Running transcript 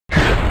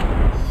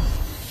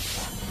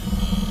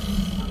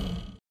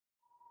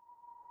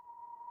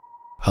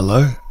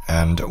Hello,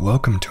 and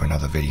welcome to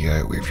another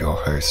video with your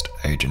host,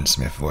 Agent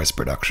Smith Voice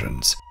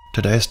Productions.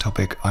 Today's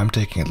topic, I'm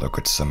taking a look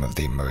at some of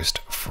the most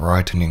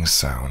frightening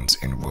sounds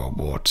in World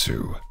War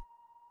II.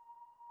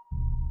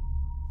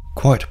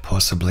 Quite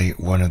possibly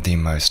one of the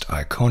most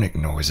iconic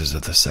noises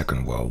of the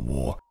Second World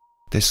War,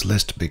 this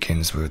list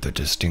begins with the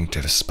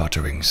distinctive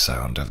sputtering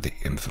sound of the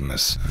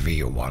infamous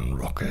V-1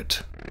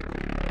 rocket.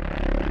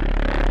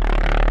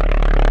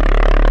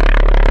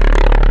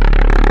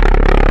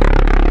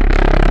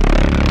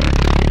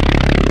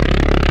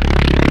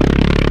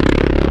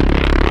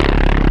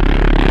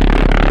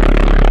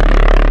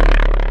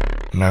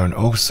 Known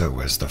also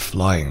as the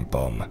flying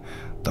bomb,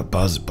 the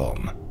buzz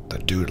bomb, the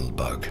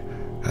doodlebug,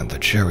 and the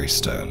cherry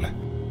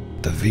stone,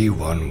 the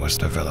V-1 was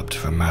developed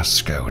for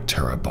mass-scale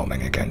terror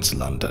bombing against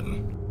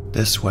London.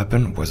 This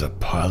weapon was a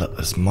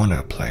pilotless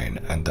monoplane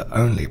and the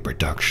only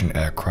production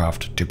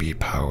aircraft to be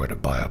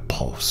powered by a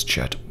pulse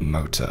jet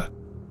motor.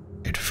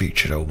 It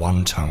featured a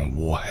 1-ton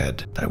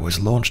warhead that was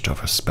launched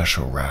off a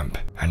special ramp,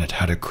 and it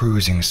had a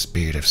cruising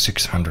speed of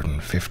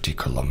 650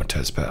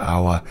 km per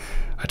hour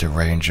at a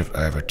range of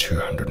over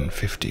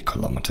 250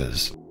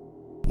 km.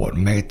 What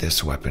made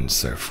this weapon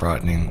so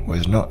frightening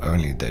was not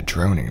only the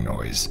droning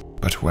noise,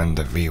 but when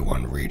the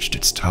V-1 reached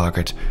its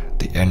target,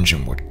 the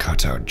engine would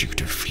cut out due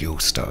to fuel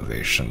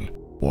starvation.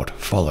 What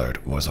followed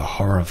was a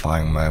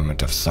horrifying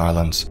moment of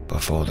silence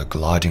before the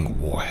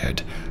gliding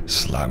warhead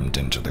slammed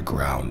into the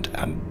ground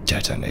and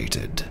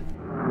detonated.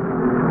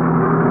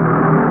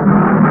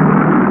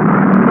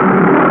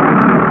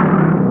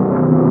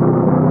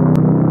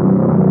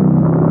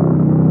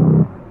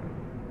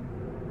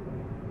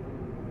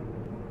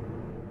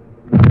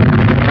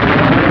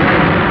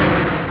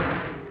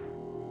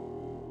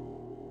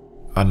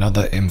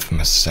 Another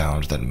infamous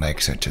sound that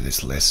makes it to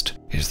this list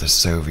is the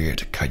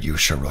Soviet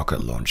Katyusha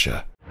rocket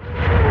launcher.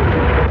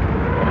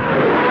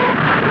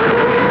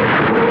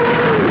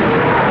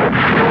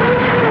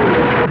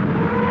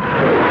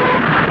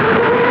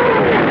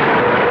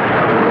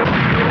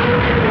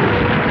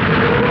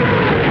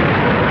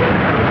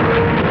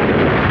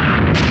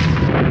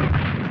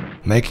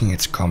 Making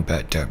its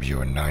combat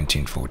debut in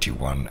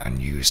 1941 and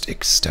used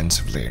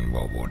extensively in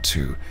World War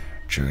II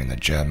during the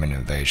German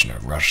invasion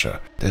of Russia,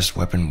 this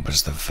weapon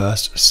was the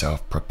first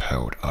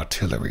self-propelled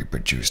artillery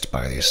produced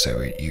by the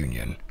Soviet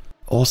Union.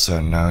 Also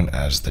known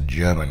as the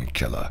German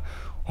killer,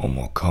 or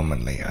more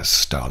commonly as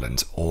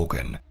Stalin's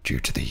organ, due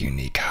to the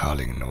unique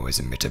howling noise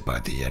emitted by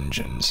the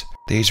engines.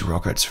 These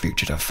rockets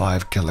featured a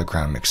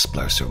 5-kilogram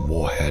explosive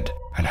warhead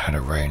and had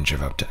a range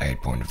of up to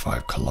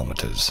 8.5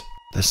 kilometers.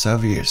 The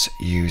Soviets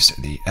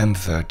used the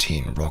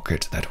M13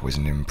 rocket that was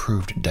an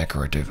improved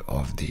decorative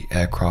of the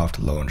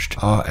aircraft-launched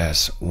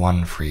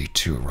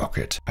RS-132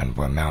 rocket and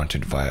were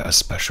mounted via a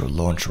special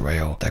launch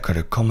rail that could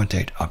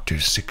accommodate up to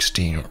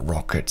 16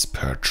 rockets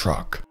per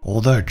truck.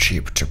 Although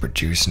cheap to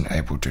produce and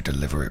able to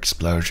deliver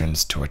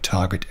explosions to a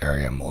target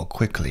area more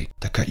quickly,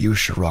 the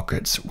Katyusha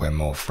rockets were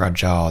more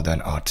fragile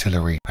than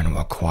artillery and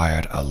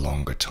required a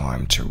longer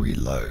time to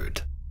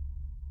reload.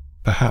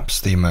 Perhaps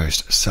the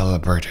most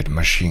celebrated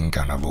machine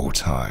gun of all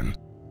time,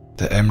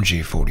 the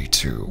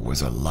MG42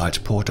 was a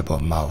light portable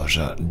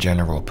Mauser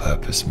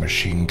general-purpose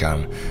machine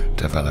gun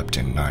developed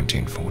in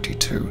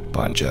 1942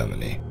 by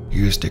Germany.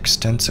 Used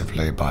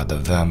extensively by the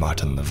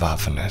Wehrmacht and the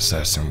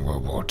Waffen-SS in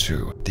World War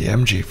II, the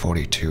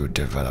MG42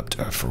 developed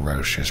a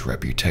ferocious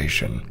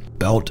reputation.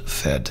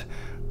 Belt-fed,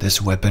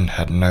 this weapon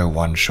had no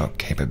one-shot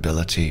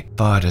capability,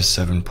 fired a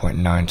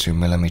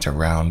 7.92mm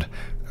round,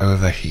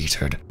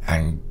 overheated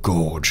and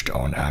gorged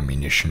on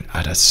ammunition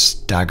at a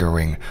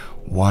staggering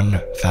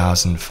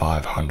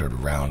 1,500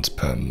 rounds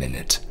per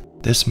minute.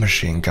 This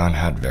machine gun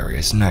had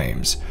various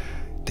names.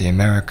 The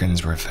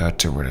Americans referred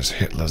to it as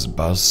Hitler's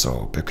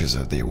buzzsaw because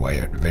of the way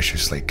it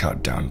viciously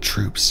cut down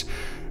troops,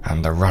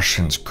 and the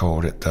Russians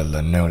called it the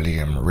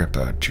Linoleum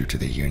Ripper due to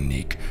the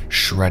unique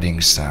shredding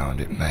sound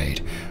it made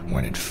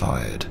when it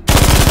fired.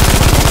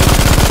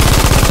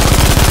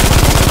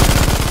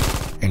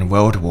 In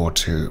World War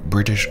II,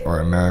 British or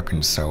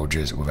American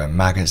soldiers with a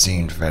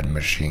magazine-fed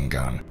machine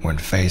gun, when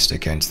faced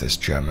against this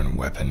German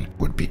weapon,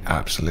 would be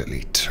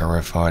absolutely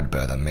terrified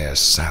by the mere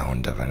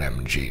sound of an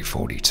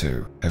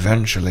MG42.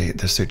 Eventually,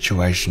 the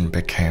situation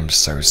became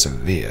so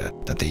severe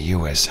that the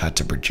US had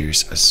to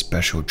produce a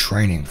special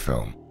training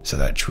film so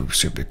that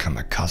troops would become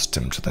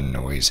accustomed to the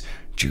noise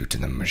due to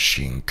the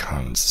machine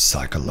gun's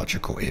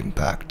psychological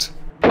impact.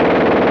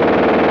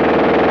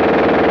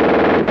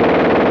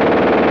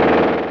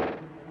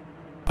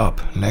 Up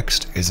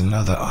next is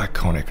another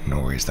iconic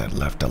noise that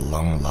left a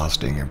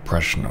long-lasting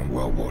impression on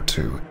World War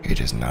II. It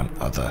is none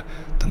other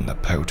than the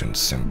potent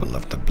symbol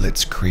of the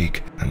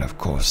Blitzkrieg, and of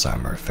course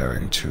I'm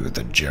referring to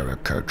the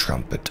Jericho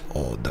trumpet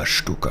or the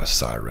Stuka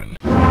Siren.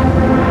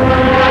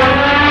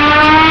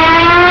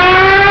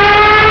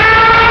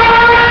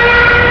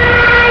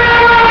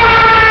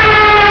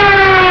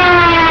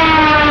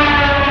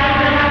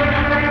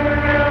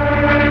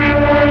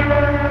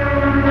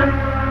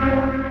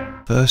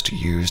 First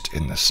used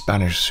in the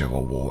Spanish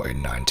Civil War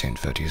in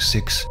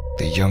 1936,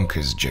 the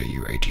Junkers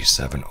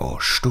Ju-87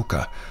 or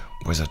Stuka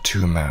was a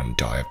two-man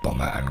dive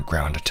bomber and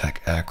ground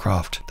attack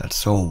aircraft that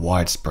saw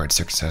widespread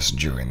success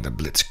during the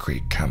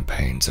Blitzkrieg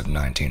campaigns of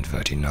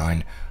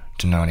 1939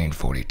 to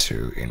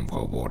 1942 in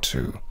World War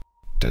II.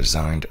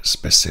 Designed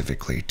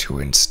specifically to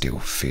instill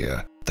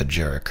fear, the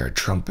Jericho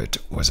Trumpet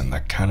was a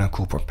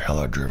mechanical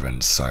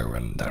propeller-driven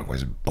siren that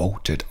was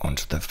bolted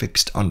onto the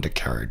fixed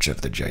undercarriage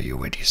of the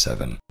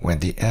Ju-87. When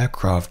the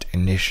aircraft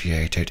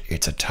initiated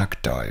its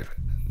attack dive,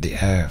 the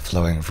air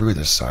flowing through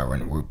the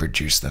siren would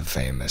produce the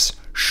famous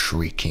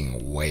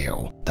shrieking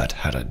wail that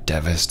had a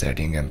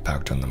devastating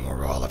impact on the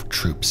morale of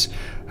troops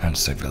and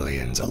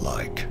civilians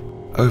alike.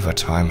 Over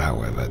time,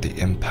 however, the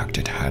impact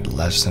it had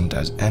lessened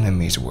as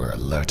enemies were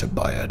alerted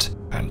by it,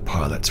 and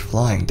pilots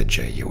flying the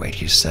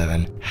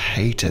Ju-87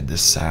 hated the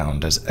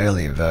sound as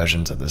earlier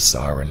versions of the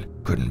siren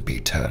couldn't be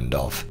turned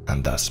off,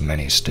 and thus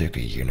many Stuka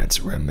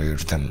units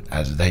removed them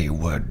as they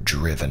were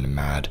driven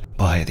mad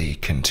by the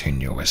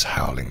continuous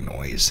howling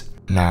noise.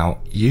 Now,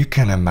 you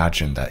can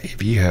imagine that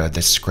if you heard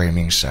this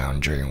screaming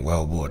sound during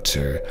World War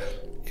II,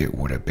 it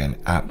would have been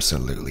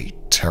absolutely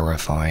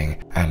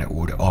terrifying, and it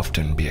would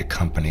often be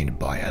accompanied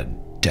by a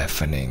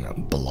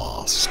deafening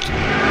blast.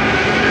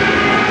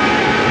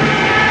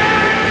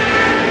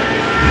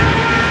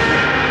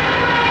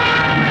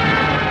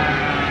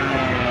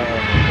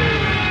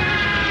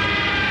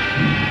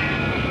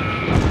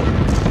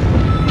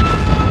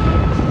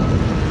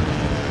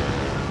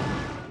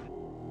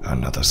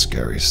 Another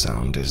scary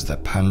sound is the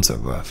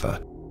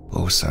Panzerwerfer,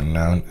 also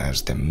known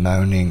as the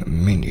Moaning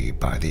Mini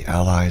by the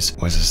Allies,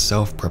 was a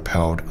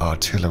self-propelled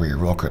artillery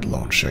rocket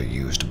launcher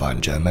used by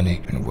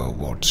Germany in World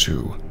War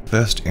II.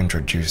 First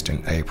introduced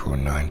in April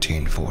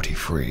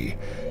 1943,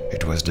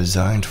 it was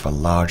designed for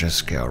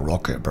larger-scale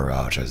rocket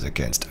barrages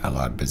against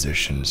Allied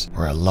positions,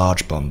 where a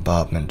large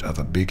bombardment of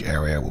a big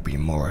area will be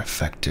more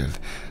effective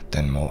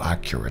than more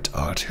accurate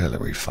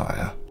artillery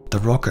fire. The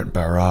rocket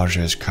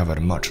barrages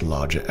covered much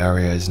larger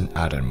areas and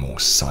added more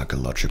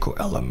psychological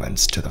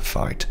elements to the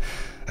fight,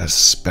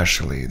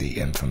 especially the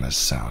infamous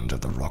sound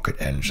of the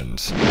rocket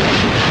engines.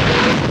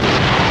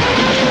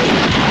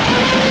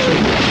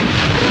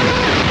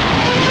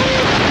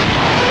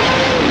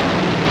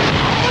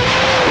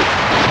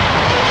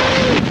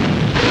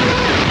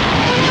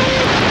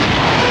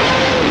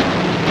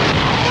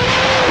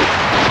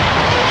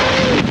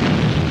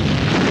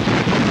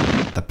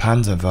 The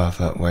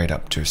Panzerwerfer weighed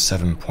up to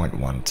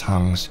 7.1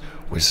 tons,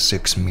 was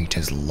 6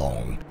 meters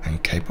long,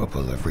 and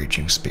capable of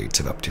reaching speeds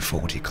of up to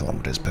 40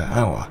 kilometers per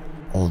hour.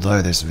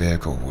 Although this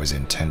vehicle was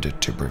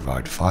intended to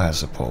provide fire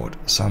support,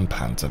 some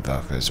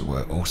Panzerwerfers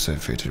were also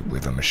fitted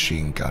with a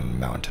machine gun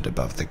mounted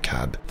above the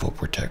cab for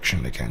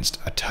protection against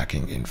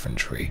attacking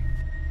infantry.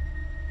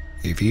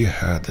 If you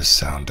heard the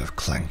sound of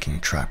clanking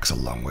tracks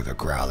along with a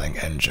growling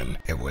engine,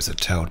 it was a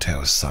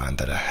telltale sign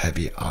that a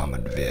heavy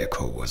armored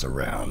vehicle was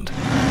around.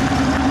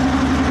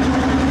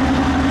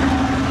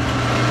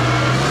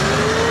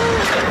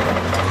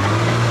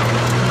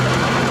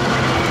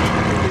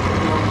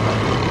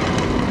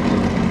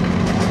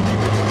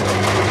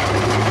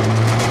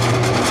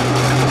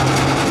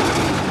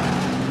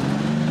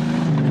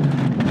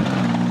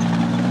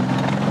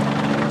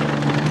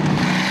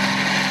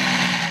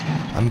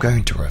 I'm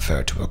going to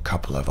refer to a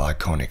couple of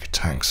iconic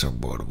tanks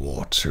of World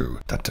War II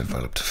that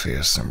developed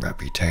fearsome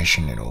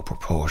reputation in all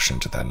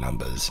proportion to their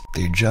numbers.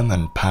 The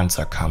German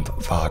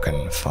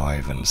Panzerkampfwagen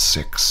 5 and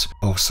 6,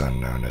 also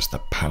known as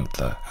the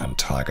Panther and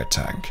Tiger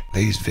tank.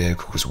 These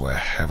vehicles were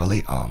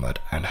heavily armored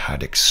and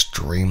had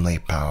extremely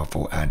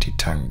powerful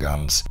anti-tank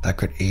guns that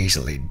could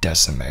easily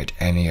decimate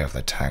any of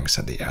the tanks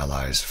that the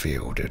Allies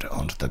fielded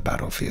onto the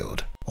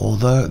battlefield.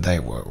 Although they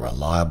were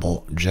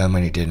reliable,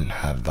 Germany didn't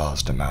have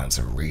vast amounts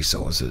of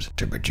resources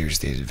to produce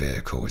these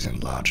vehicles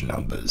in large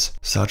numbers.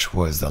 Such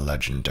was the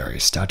legendary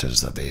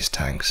status of these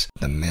tanks.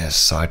 The mere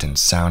sight and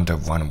sound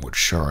of one would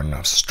sure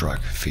enough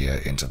strike fear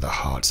into the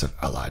hearts of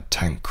Allied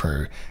tank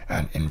crew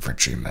and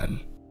infantrymen.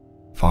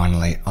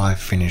 Finally, I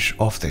finish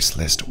off this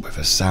list with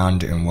a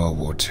sound in World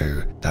War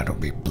II that will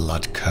be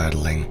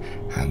blood-curdling,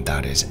 and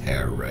that is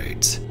air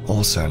raids.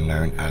 Also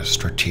known as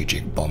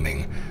strategic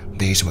bombing,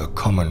 these were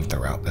common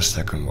throughout the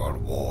Second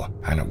World War,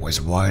 and it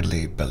was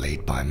widely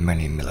believed by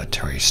many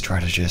military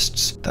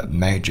strategists that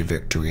major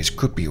victories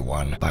could be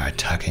won by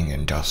attacking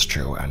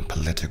industrial and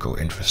political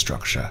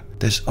infrastructure.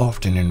 This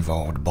often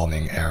involved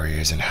bombing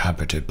areas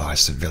inhabited by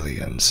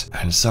civilians,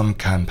 and some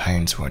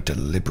campaigns were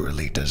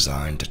deliberately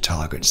designed to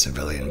target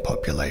civilian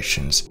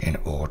populations in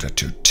order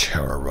to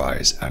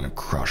terrorize and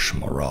crush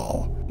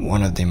morale.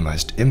 One of the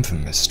most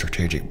infamous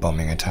strategic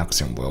bombing attacks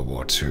in World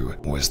War II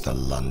was the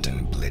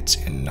London Blitz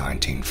in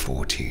 1940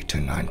 to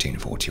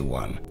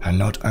 1941, and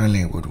not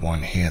only would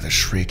one hear the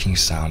shrieking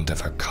sound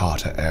of a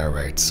Carter Air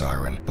Raid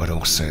Siren, but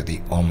also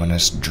the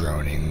ominous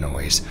droning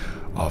noise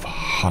of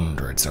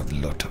hundreds of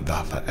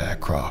Luftwaffe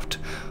aircraft,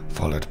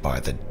 followed by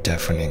the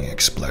deafening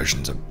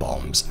explosions of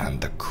bombs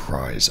and the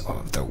cries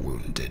of the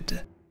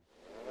wounded.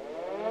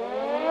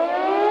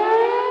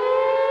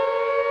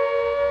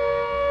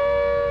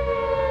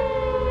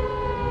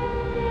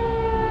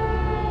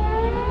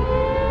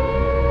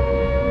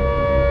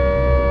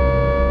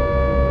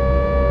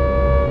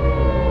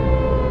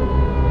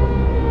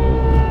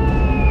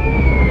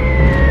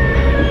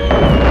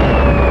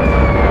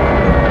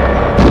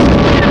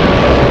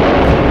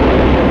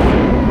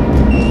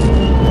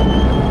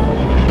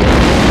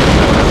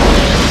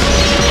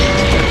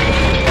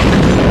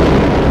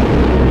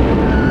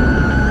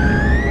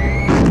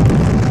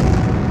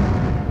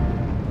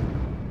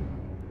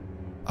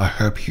 I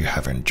hope you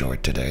have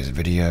enjoyed today's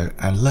video,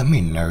 and let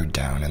me know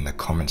down in the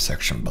comment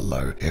section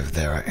below if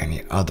there are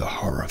any other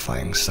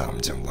horrifying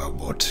sounds in World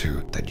War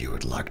II that you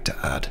would like to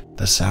add.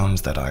 The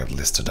sounds that I have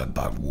listed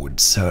above would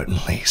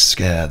certainly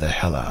scare the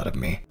hell out of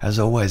me. As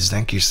always,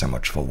 thank you so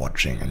much for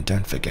watching, and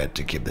don't forget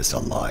to give this a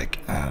like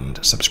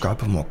and subscribe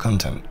for more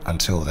content.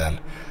 Until then,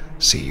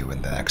 see you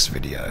in the next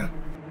video.